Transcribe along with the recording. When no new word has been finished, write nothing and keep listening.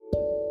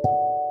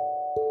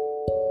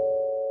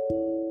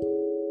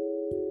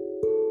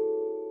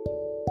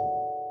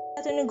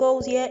setting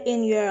goals year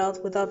in, year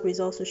out without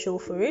results to show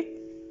for it,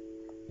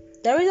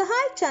 there is a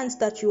high chance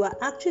that you are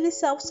actually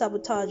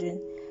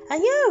self-sabotaging.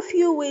 And here are a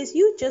few ways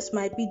you just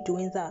might be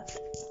doing that.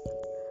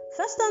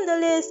 First on the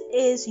list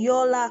is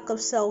your lack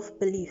of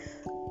self-belief.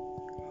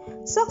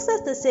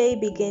 Success, they say,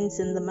 begins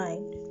in the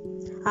mind.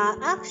 Our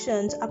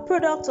actions are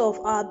products of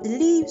our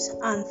beliefs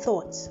and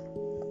thoughts.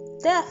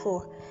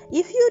 Therefore,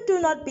 if you do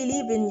not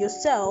believe in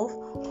yourself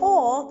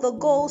or the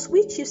goals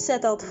which you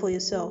set out for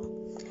yourself,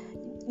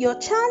 your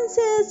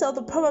chances or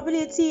the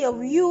probability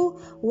of you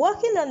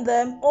working on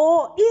them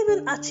or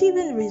even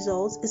achieving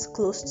results is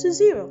close to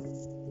zero.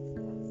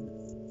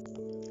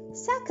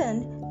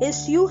 Second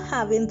is you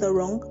having the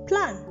wrong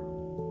plan.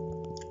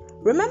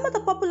 Remember the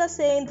popular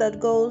saying that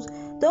goes,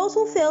 those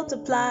who fail to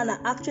plan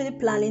are actually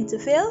planning to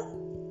fail?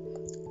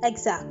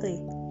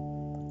 Exactly.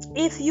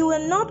 If you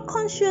are not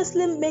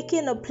consciously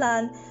making a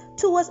plan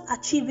towards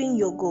achieving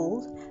your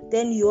goals,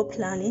 then you are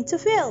planning to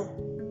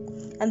fail.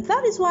 And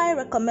that is why I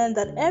recommend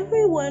that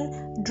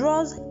everyone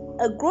draws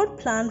a growth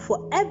plan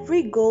for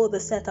every goal they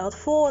set out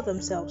for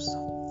themselves.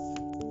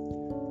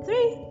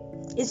 3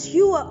 is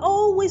you are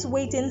always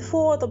waiting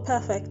for the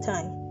perfect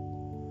time.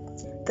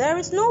 There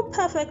is no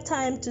perfect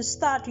time to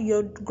start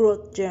your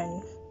growth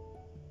journey.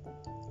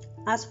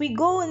 As we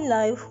go in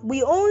life,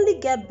 we only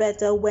get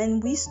better when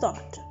we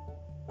start.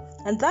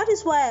 And that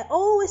is why I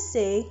always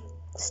say,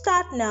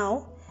 start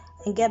now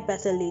and get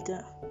better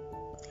later.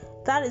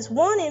 That is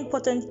one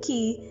important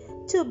key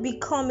to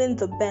becoming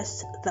the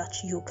best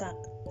that you can.